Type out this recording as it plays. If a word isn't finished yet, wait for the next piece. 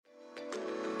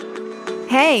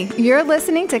Hey, you're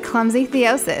listening to Clumsy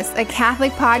Theosis, a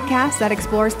Catholic podcast that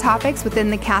explores topics within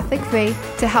the Catholic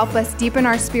faith to help us deepen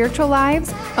our spiritual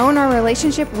lives, own our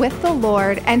relationship with the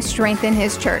Lord, and strengthen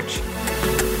His church.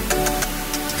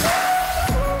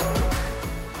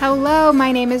 Hello,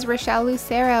 my name is Rochelle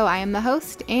Lucero. I am the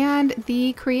host and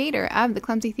the creator of the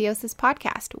Clumsy Theosis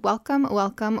podcast. Welcome,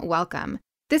 welcome, welcome.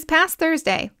 This past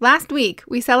Thursday, last week,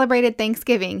 we celebrated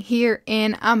Thanksgiving here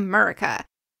in America.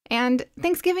 And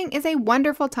Thanksgiving is a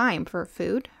wonderful time for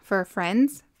food, for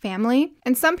friends, family,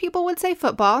 and some people would say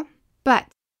football. But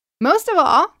most of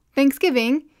all,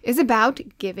 Thanksgiving is about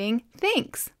giving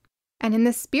thanks. And in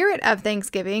the spirit of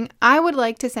Thanksgiving, I would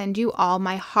like to send you all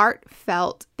my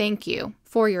heartfelt thank you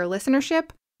for your listenership,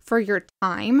 for your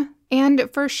time, and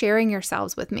for sharing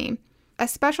yourselves with me. A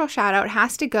special shout out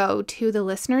has to go to the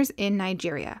listeners in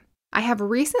Nigeria. I have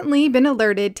recently been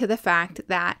alerted to the fact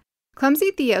that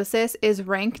Clumsy Theosis is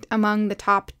ranked among the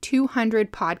top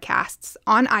 200 podcasts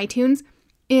on iTunes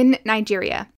in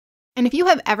Nigeria. And if you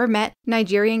have ever met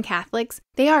Nigerian Catholics,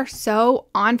 they are so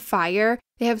on fire.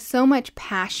 They have so much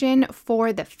passion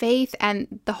for the faith,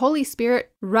 and the Holy Spirit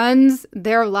runs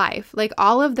their life. Like,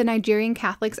 all of the Nigerian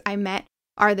Catholics I met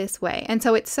are this way. And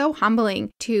so it's so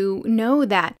humbling to know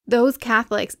that those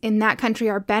Catholics in that country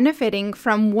are benefiting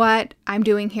from what I'm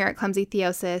doing here at Clumsy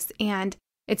Theosis, and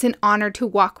it's an honor to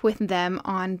walk with them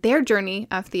on their journey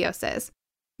of theosis.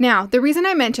 Now, the reason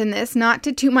I mention this, not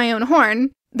to toot my own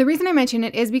horn, the reason I mention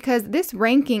it is because this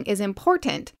ranking is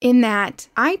important in that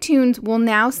iTunes will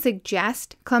now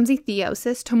suggest Clumsy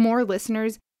Theosis to more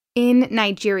listeners in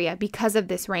Nigeria because of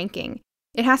this ranking.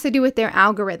 It has to do with their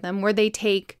algorithm where they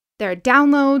take their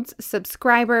downloads,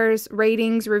 subscribers,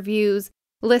 ratings, reviews,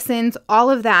 listens, all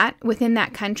of that within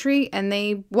that country, and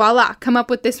they, voila, come up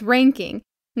with this ranking.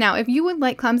 Now, if you would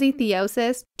like Clumsy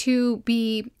Theosis to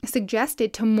be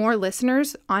suggested to more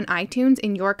listeners on iTunes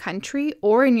in your country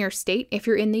or in your state if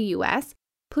you're in the US,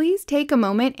 please take a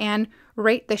moment and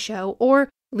rate the show or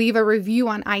leave a review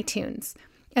on iTunes.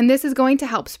 And this is going to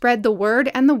help spread the word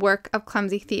and the work of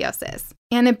Clumsy Theosis.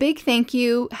 And a big thank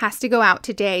you has to go out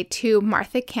today to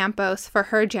Martha Campos for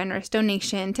her generous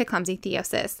donation to Clumsy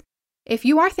Theosis. If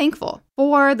you are thankful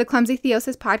for the Clumsy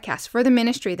Theosis podcast, for the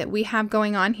ministry that we have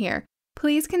going on here,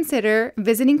 please consider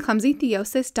visiting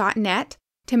clumsytheosis.net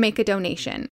to make a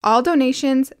donation. All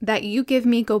donations that you give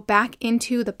me go back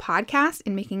into the podcast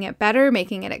and making it better,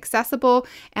 making it accessible,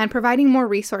 and providing more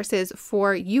resources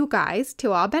for you guys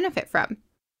to all benefit from.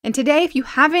 And today, if you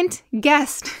haven't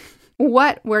guessed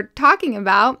what we're talking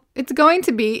about, it's going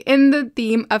to be in the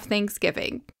theme of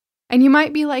Thanksgiving. And you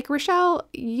might be like, Rochelle,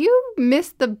 you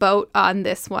missed the boat on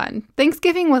this one.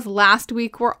 Thanksgiving was last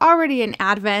week. We're already in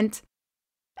Advent.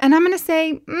 And I'm going to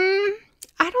say,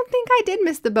 I don't think I did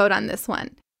miss the boat on this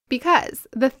one. Because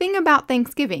the thing about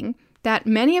Thanksgiving that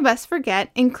many of us forget,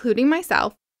 including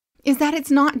myself, is that it's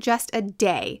not just a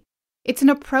day. It's an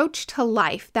approach to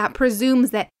life that presumes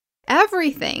that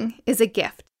everything is a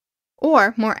gift.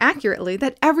 Or, more accurately,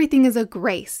 that everything is a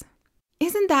grace.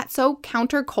 Isn't that so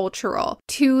countercultural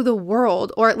to the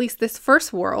world, or at least this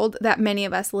first world that many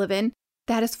of us live in,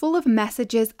 that is full of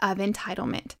messages of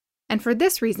entitlement? And for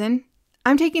this reason,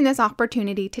 I'm taking this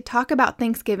opportunity to talk about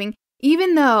Thanksgiving,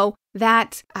 even though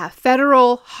that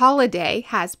federal holiday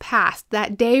has passed.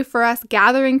 That day for us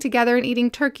gathering together and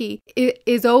eating turkey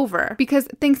is over, because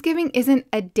Thanksgiving isn't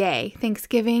a day.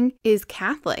 Thanksgiving is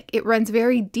Catholic. It runs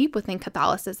very deep within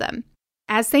Catholicism.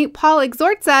 As St. Paul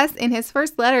exhorts us in his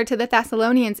first letter to the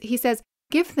Thessalonians, he says,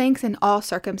 "Give thanks in all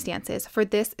circumstances, for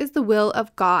this is the will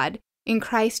of God in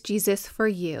Christ Jesus for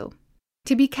you."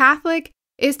 To be Catholic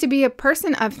is to be a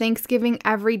person of thanksgiving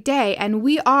every day, and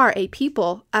we are a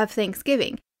people of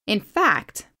thanksgiving. In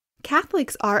fact,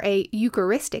 Catholics are a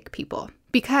Eucharistic people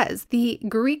because the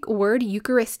Greek word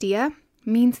Eucharistia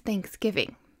means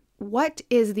thanksgiving. What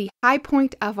is the high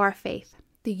point of our faith?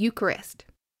 The Eucharist.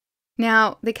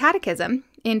 Now, the Catechism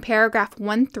in paragraph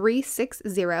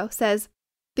 1360 says,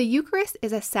 "The Eucharist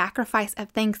is a sacrifice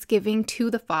of thanksgiving to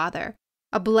the Father,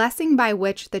 a blessing by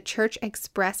which the Church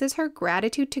expresses her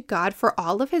gratitude to God for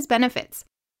all of His benefits,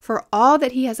 for all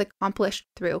that He has accomplished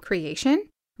through creation,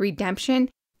 redemption,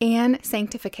 and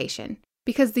sanctification."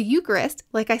 Because the Eucharist,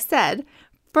 like I said,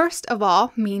 first of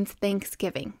all means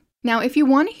thanksgiving. Now, if you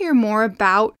want to hear more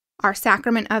about our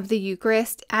sacrament of the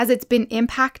Eucharist as it's been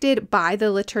impacted by the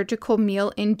liturgical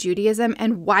meal in Judaism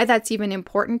and why that's even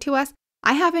important to us,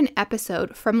 I have an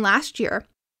episode from last year.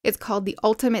 It's called The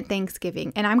Ultimate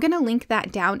Thanksgiving, and I'm going to link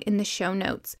that down in the show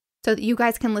notes so that you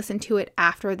guys can listen to it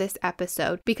after this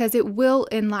episode, because it will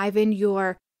enliven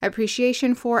your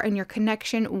appreciation for and your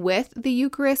connection with the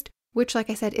Eucharist which, like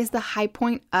I said, is the high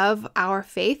point of our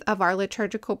faith, of our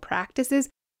liturgical practices,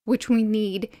 which we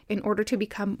need in order to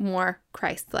become more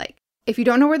Christ-like. If you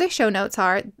don't know where the show notes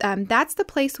are, that's the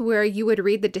place where you would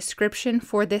read the description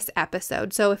for this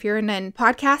episode. So if you're in a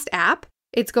podcast app,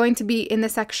 it's going to be in the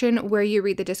section where you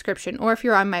read the description. Or if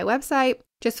you're on my website,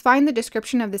 just find the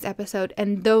description of this episode,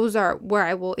 and those are where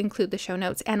I will include the show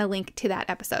notes and a link to that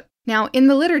episode. Now, in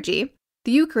the liturgy,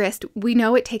 the Eucharist, we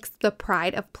know it takes the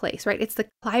pride of place, right? It's the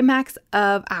climax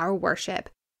of our worship.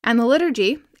 And the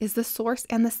liturgy is the source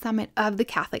and the summit of the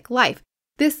Catholic life.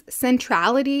 This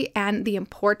centrality and the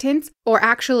importance, or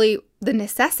actually the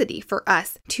necessity for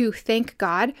us to thank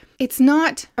God, it's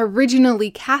not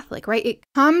originally Catholic, right? It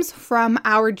comes from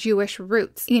our Jewish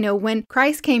roots. You know, when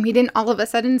Christ came, he didn't all of a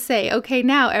sudden say, okay,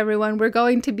 now everyone, we're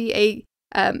going to be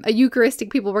a Eucharistic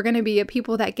people. We're going to be a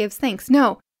people that gives thanks.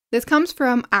 No, this comes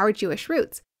from our Jewish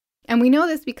roots. And we know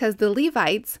this because the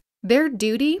Levites, their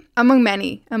duty, among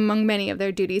many of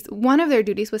their duties, one of their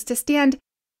duties was to stand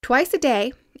twice a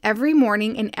day, every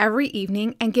morning and every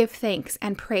evening, and give thanks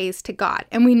and praise to God.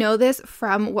 And we know this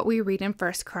from what we read in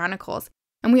 1 Chronicles.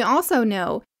 And we also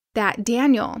know that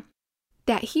Daniel,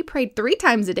 that he prayed 3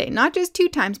 times a day, not just 2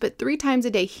 times, but 3 times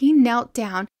a day. He knelt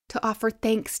down to offer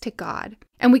thanks to God.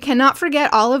 And we cannot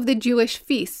forget all of the Jewish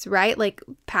feasts, right? Like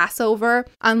Passover,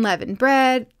 unleavened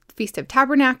bread, Feast of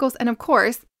Tabernacles, and of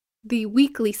course, the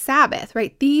weekly Sabbath,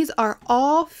 right? These are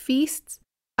all feasts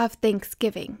of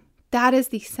thanksgiving. That is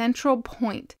the central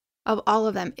point of all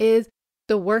of them, is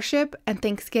the worship and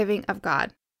thanksgiving of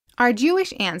God. Our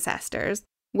Jewish ancestors,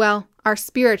 well, our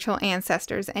spiritual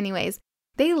ancestors anyways,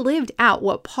 they lived out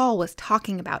what Paul was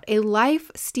talking about, a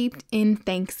life steeped in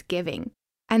thanksgiving.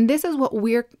 And this is what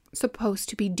we're supposed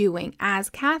to be doing as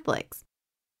Catholics.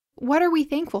 What are we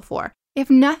thankful for? If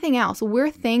nothing else,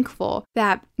 we're thankful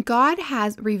that God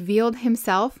has revealed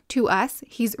himself to us.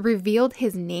 He's revealed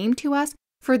his name to us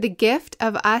for the gift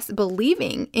of us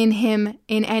believing in him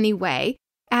in any way,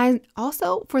 and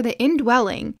also for the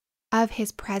indwelling of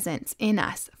his presence in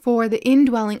us, for the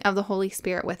indwelling of the Holy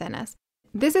Spirit within us.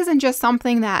 This isn't just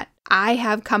something that I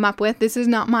have come up with. This is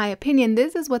not my opinion.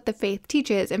 This is what the faith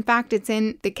teaches. In fact, it's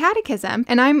in the Catechism,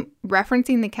 and I'm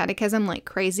referencing the Catechism like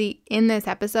crazy in this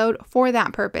episode for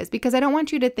that purpose, because I don't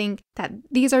want you to think that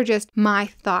these are just my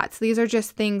thoughts. These are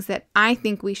just things that I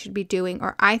think we should be doing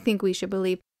or I think we should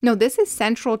believe. No, this is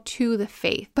central to the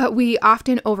faith, but we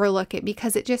often overlook it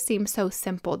because it just seems so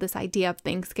simple, this idea of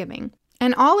Thanksgiving.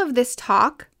 And all of this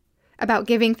talk about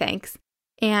giving thanks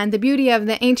and the beauty of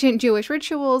the ancient Jewish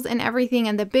rituals and everything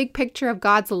and the big picture of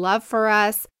God's love for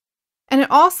us. And it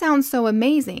all sounds so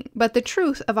amazing, but the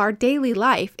truth of our daily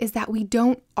life is that we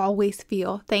don't always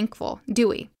feel thankful, do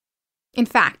we? In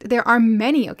fact, there are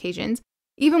many occasions,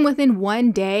 even within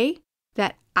one day,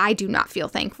 that I do not feel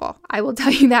thankful. I will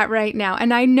tell you that right now.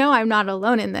 And I know I'm not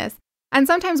alone in this. And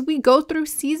sometimes we go through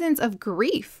seasons of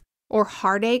grief or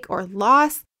heartache or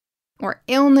loss or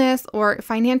illness or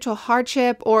financial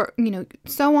hardship or,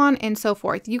 so on and so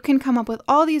forth. You can come up with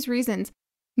all these reasons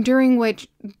during which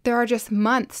there are just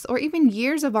months or even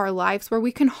years of our lives where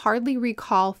we can hardly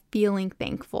recall feeling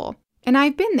thankful. And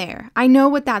I've been there. I know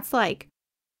what that's like.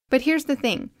 But here's the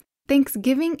thing.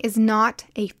 Thanksgiving is not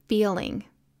a feeling.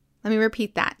 Let me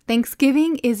repeat that.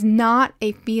 Thanksgiving is not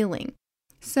a feeling.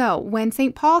 So when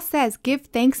St. Paul says, give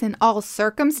thanks in all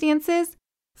circumstances,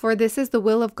 for this is the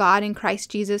will of God in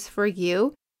Christ Jesus for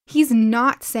you, he's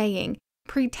not saying,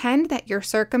 pretend that your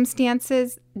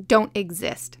circumstances don't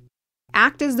exist.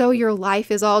 Act as though your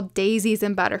life is all daisies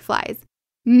and butterflies.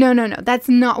 No. That's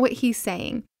not what he's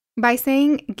saying. By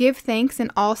saying, give thanks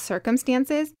in all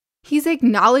circumstances, he's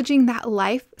acknowledging that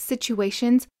life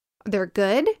situations, they're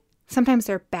good. Sometimes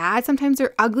they're bad, sometimes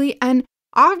they're ugly, and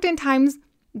oftentimes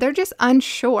they're just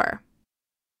unsure.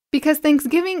 Because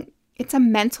Thanksgiving, it's a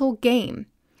mental game.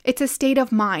 It's a state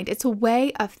of mind. It's a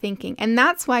way of thinking. And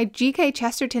that's why G.K.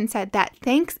 Chesterton said that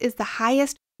thanks is the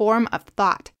highest form of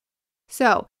thought.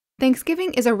 So,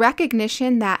 Thanksgiving is a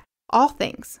recognition that all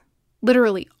things,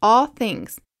 literally all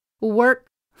things, work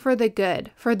for the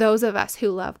good for those of us who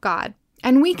love God.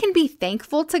 And we can be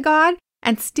thankful to God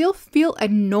and still feel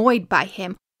annoyed by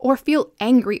him or feel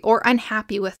angry or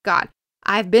unhappy with God.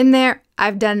 I've been there,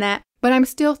 I've done that, but I'm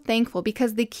still thankful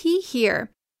because the key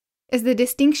here is the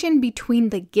distinction between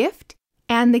the gift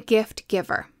and the gift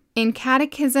giver. In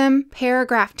Catechism,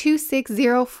 paragraph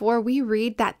 2604, we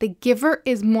read that the giver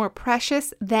is more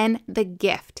precious than the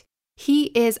gift. He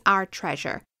is our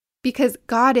treasure because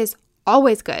God is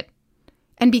always good.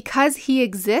 And because he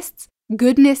exists,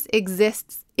 goodness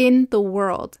exists in the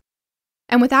world.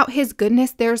 And without his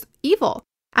goodness, there's evil.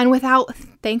 And without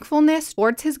thankfulness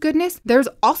towards his goodness, there's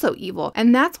also evil.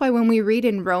 And that's why when we read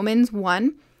in Romans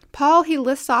 1, Paul, he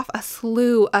lists off a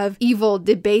slew of evil,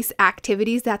 debased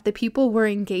activities that the people were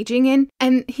engaging in.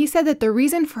 And he said that the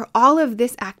reason for all of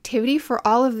this activity, for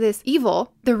all of this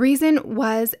evil, the reason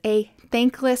was a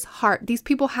thankless heart. These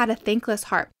people had a thankless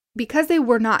heart. Because they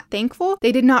were not thankful,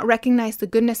 they did not recognize the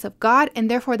goodness of God,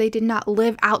 and therefore they did not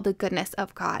live out the goodness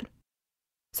of God.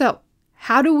 So,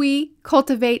 how do we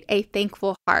cultivate a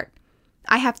thankful heart?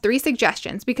 I have 3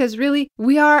 suggestions because really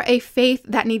we are a faith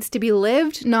that needs to be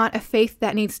lived, not a faith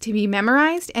that needs to be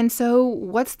memorized. And so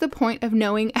what's the point of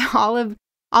knowing all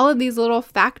of these little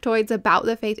factoids about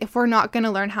the faith if we're not going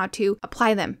to learn how to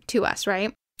apply them to us,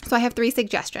 right? So I have 3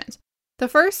 suggestions. The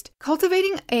first,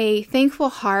 cultivating a thankful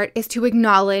heart is to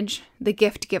acknowledge the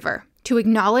gift giver, to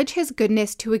acknowledge his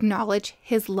goodness, to acknowledge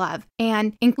his love,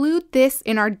 and include this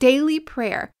in our daily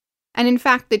prayer. And in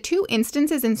fact, the 2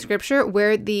 instances in Scripture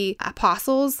where the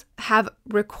apostles have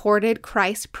recorded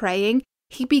Christ praying,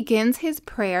 he begins his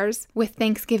prayers with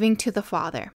thanksgiving to the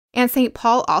Father. And St.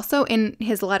 Paul also in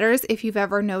his letters, if you've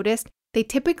ever noticed, they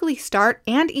typically start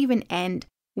and even end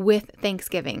with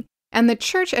thanksgiving. And the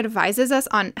church advises us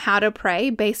on how to pray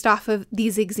based off of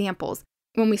these examples.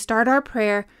 When we start our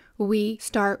prayer, we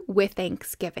start with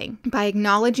thanksgiving by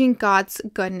acknowledging God's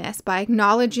goodness, by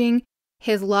acknowledging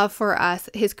his love for us,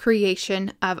 his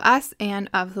creation of us and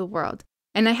of the world.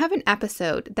 And I have an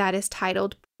episode that is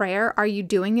titled Prayer, Are You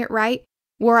Doing It Right?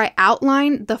 Where I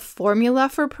outline the formula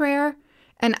for prayer.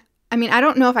 And I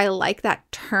don't know if I like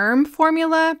that term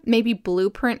formula. Maybe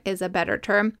blueprint is a better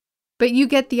term, but you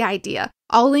get the idea.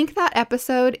 I'll link that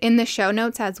episode in the show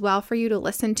notes as well for you to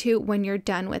listen to when you're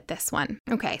done with this one.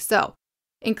 Okay, so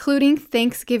including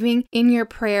thanksgiving in your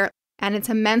prayer. And it's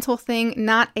a mental thing,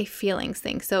 not a feelings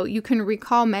thing. So you can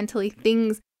recall mentally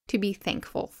things to be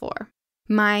thankful for.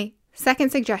 My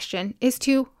second suggestion is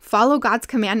to follow God's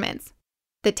commandments.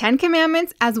 The 10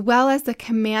 commandments as well as the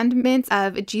commandments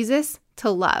of Jesus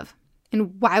to love.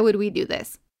 And why would we do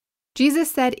this? Jesus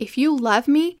said, if you love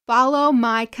me, follow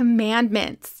my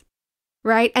commandments,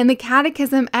 right? And the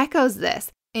Catechism echoes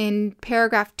this. In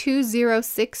paragraph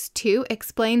 2062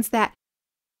 explains that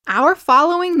our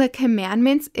following the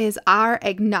commandments is our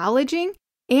acknowledging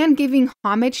and giving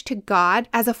homage to God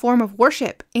as a form of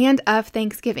worship and of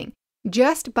thanksgiving.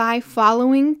 Just by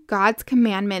following God's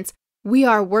commandments, we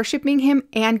are worshiping him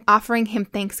and offering him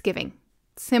thanksgiving.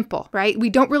 Simple, right? We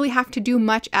don't really have to do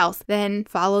much else than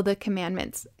follow the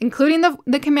commandments, including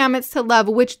the commandments to love,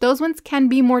 which those ones can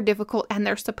be more difficult, and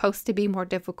they're supposed to be more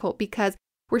difficult because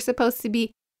we're supposed to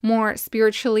be more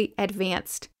spiritually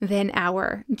advanced than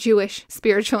our Jewish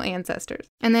spiritual ancestors.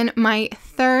 And then my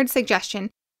third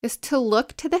suggestion is to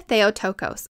look to the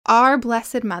Theotokos, our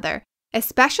Blessed Mother,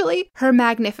 especially her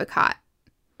Magnificat.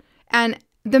 And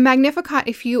the Magnificat,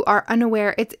 if you are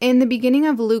unaware, it's in the beginning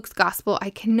of Luke's Gospel. I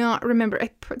cannot remember.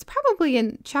 It's probably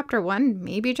in chapter 1,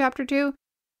 maybe chapter 2.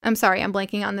 I'm sorry, I'm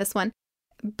blanking on this one.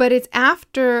 But it's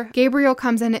after Gabriel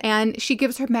comes in and she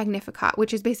gives her Magnificat,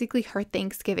 which is basically her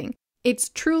thanksgiving. It's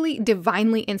truly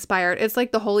divinely inspired. It's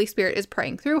like the Holy Spirit is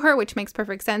praying through her, which makes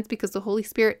perfect sense because the Holy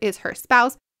Spirit is her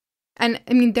spouse. And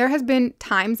there has been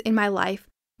times in my life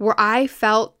where I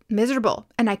felt miserable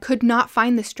and I could not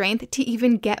find the strength to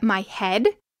even get my head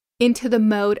into the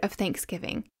mode of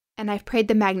thanksgiving. And I've prayed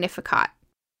the Magnificat.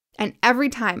 And every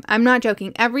time, I'm not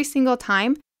joking, every single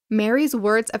time, Mary's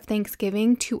words of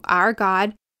thanksgiving to our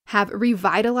God have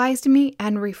revitalized me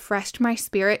and refreshed my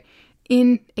spirit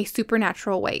in a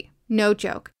supernatural way. No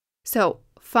joke. So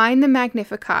find the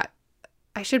Magnificat.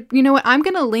 I'm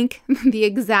going to link the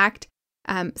exact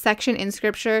section in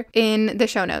Scripture in the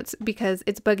show notes because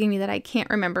it's bugging me that I can't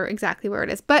remember exactly where it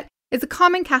is. But it's a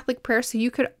common Catholic prayer, so you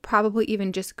could probably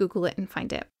even just Google it and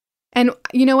find it. And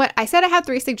you know what? I said I had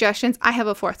 3 suggestions. I have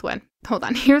a 4th one. Hold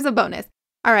on. Here's a bonus.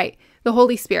 All right. The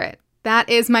Holy Spirit. That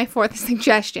is my 4th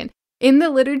suggestion. In the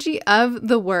liturgy of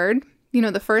the Word,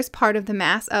 the first part of the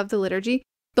Mass of the liturgy,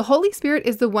 the Holy Spirit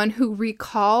is the one who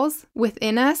recalls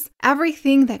within us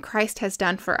everything that Christ has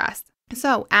done for us.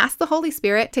 So ask the Holy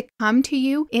Spirit to come to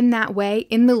you in that way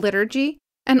in the liturgy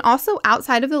and also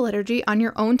outside of the liturgy on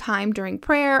your own time during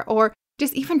prayer or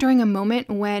just even during a moment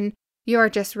when you are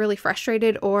just really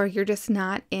frustrated or you're just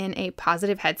not in a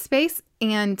positive headspace.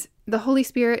 And the Holy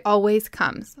Spirit always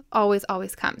comes, always,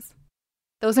 always comes.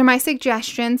 Those are my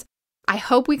suggestions. I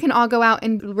hope we can all go out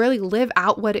and really live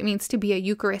out what it means to be a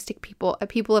Eucharistic people, a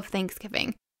people of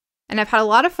thanksgiving. And I've had a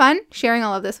lot of fun sharing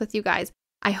all of this with you guys.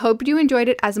 I hope you enjoyed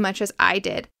it as much as I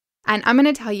did. And I'm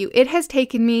going to tell you, it has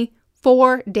taken me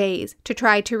 4 days to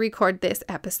try to record this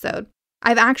episode.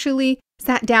 I've actually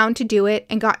sat down to do it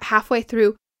and got halfway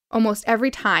through almost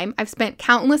every time. I've spent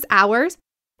countless hours,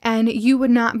 and you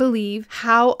would not believe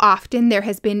how often there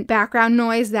has been background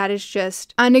noise that is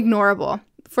just unignorable.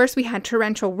 First, we had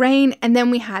torrential rain, and then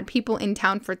we had people in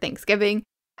town for Thanksgiving.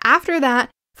 After that,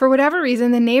 for whatever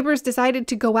reason, the neighbors decided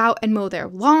to go out and mow their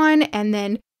lawn and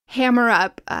then hammer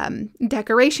up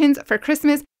decorations for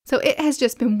Christmas. So it has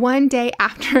just been one day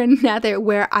after another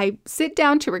where I sit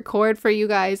down to record for you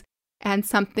guys and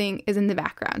something is in the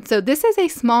background. So this is a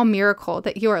small miracle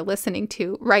that you are listening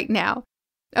to right now.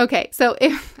 Okay, so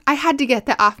if I had to get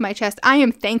that off my chest, I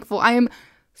am thankful. I am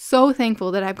so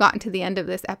thankful that I've gotten to the end of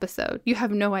this episode. You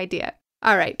have no idea.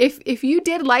 All right, if you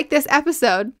did like this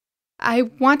episode, I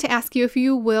want to ask you if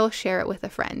you will share it with a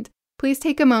friend. Please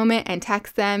take a moment and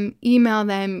text them, email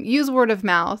them, use word of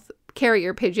mouth,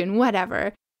 carrier pigeon,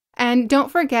 whatever. And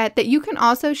don't forget that you can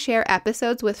also share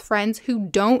episodes with friends who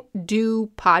don't do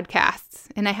podcasts.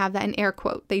 And I have that in air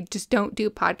quote. They just don't do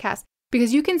podcasts,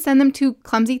 because you can send them to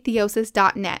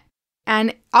clumsytheosis.net.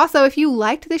 And also, if you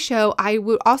liked the show, I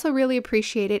would also really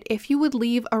appreciate it if you would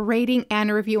leave a rating and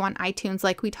a review on iTunes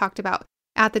like we talked about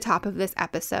at the top of this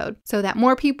episode, so that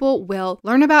more people will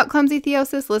learn about Clumsy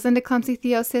Theosis, listen to Clumsy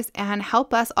Theosis, and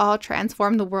help us all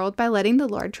transform the world by letting the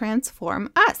Lord transform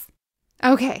us.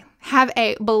 Okay, have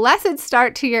a blessed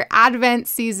start to your Advent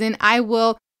season. I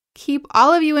will keep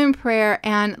all of you in prayer,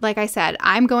 and like I said,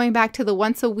 I'm going back to the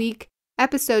once a week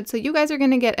episode, so you guys are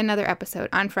going to get another episode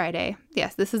on Friday.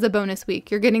 Yes, this is a bonus week.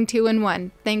 You're getting 2 in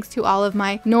 1, thanks to all of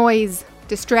my noise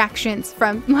distractions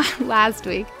from last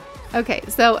week. Okay,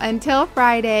 so until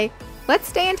Friday, let's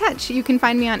stay in touch. You can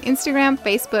find me on Instagram,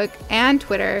 Facebook, and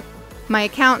Twitter. My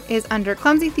account is under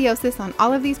Clumsy Theosis on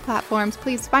all of these platforms.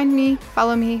 Please find me,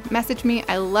 follow me, message me.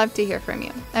 I love to hear from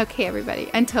you. Okay, everybody,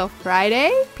 until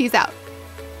Friday, peace out.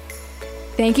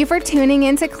 Thank you for tuning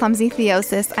in to Clumsy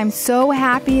Theosis. I'm so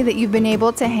happy that you've been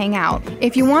able to hang out.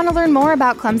 If you want to learn more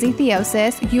about Clumsy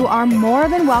Theosis, you are more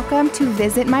than welcome to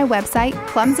visit my website,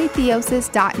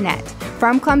 clumsytheosis.net.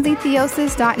 From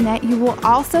clumsytheosis.net, you will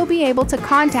also be able to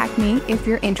contact me if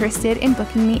you're interested in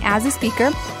booking me as a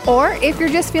speaker, or if you're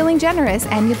just feeling generous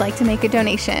and you'd like to make a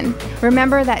donation.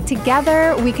 Remember that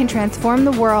together we can transform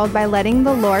the world by letting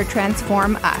the Lord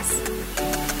transform us.